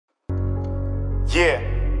Yeah.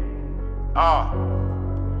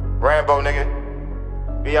 Rambo, nigga.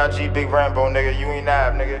 B.I.G. Big Rambo, nigga. You ain't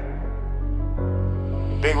nab, nigga.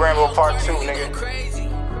 Big Rambo Part 2, nigga.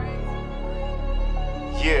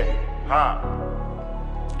 Yeah.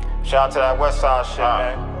 Shout out to that West Side shit,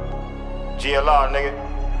 man. GLR, nigga.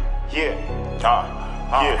 Yeah.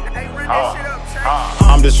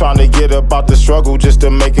 I'm just trying to get about the struggle just to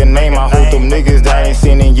make a name. I hope them niggas that I ain't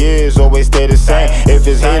seen in years always stay the same. If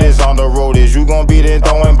his haters on the road, is you gon' be there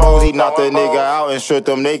throwing bows? He knocked the nigga out and stripped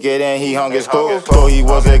him naked and he hung his clothes. Thought he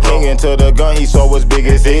was a king until the gun he saw was big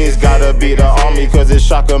as his. Gotta be the army cause it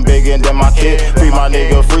shotgun bigger than my kid. Free my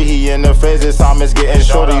nigga free, he in the feds, this time it's getting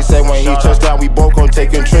shorter. He said when he touched down we both gon'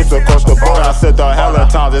 taking trips across the border. I said the hell of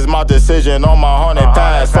times, it's my decision on my 100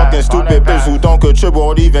 pass. Fucking stupid bitch who don't contribute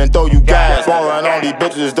even though you gas. Falling on these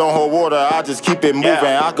bitches don't hold water, I just keep it moving.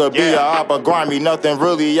 I could be a op, but grimy, nothing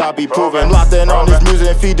really, I be proving. Locked in on this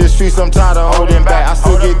music, feed the streets, I'm tired of holding back. I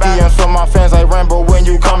still get DMs from my fans like Rambo, when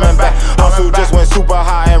you coming back? Hustle just went super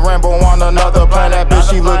high and Rambo on another planet. Bitch,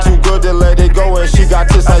 she look too good to let it go and she got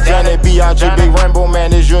tits like Janet. B.I.G. Big Rambo,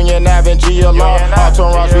 man, is Union Ave and GLR.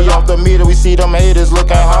 Entourage, we off the meter, we see them haters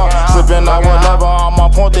looking hard. Slipping out whenever on my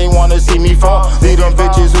point, they wanna see me fall. Leave them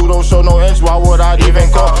bitches who don't show no inch, why would I even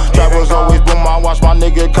call? Drivers always boom, I watch my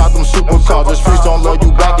nigga cop them supercars. The streets don't love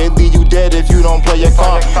you back, they leave you dead if you don't play your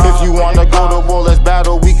card. If you wanna go to war, let's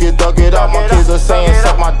battle, we can thug it out. My kids are saying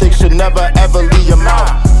suck my dick, should never ever leave your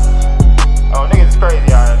mouth. Oh, niggas is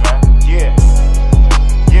crazy out here, man.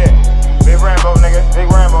 Yeah. Big Rambo, nigga. Big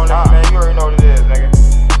Rambo, nigga, man. You already know what it is, nigga.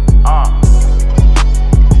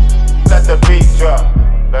 Let the beat drop.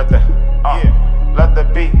 Let the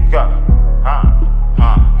beat go.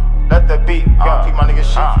 Let the beat go. Keep my nigga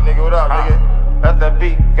shit, nigga. What up, nigga? Let the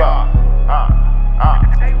beat go.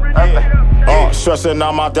 Stressing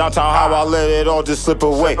out my downtown, how I let it all just slip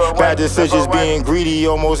away. Bad decisions, being greedy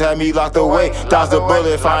almost had me locked away. Dodged the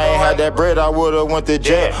bullet, if I ain't had that bread, I would've went to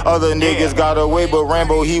jail. Other niggas got away, but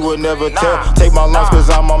Rambo, he would never tell. Take my lunch cause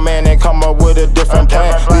I'm a man and come up with a different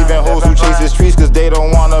plan. Leaving hoes who chase the streets cause they don't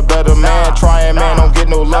want a better man. Trying man, don't get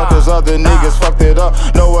no love cause other niggas fucked it up.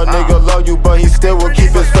 Know a nigga love you, but he still will keep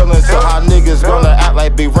his feelings. So how niggas gonna act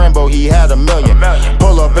like Big Rambo, he had a million?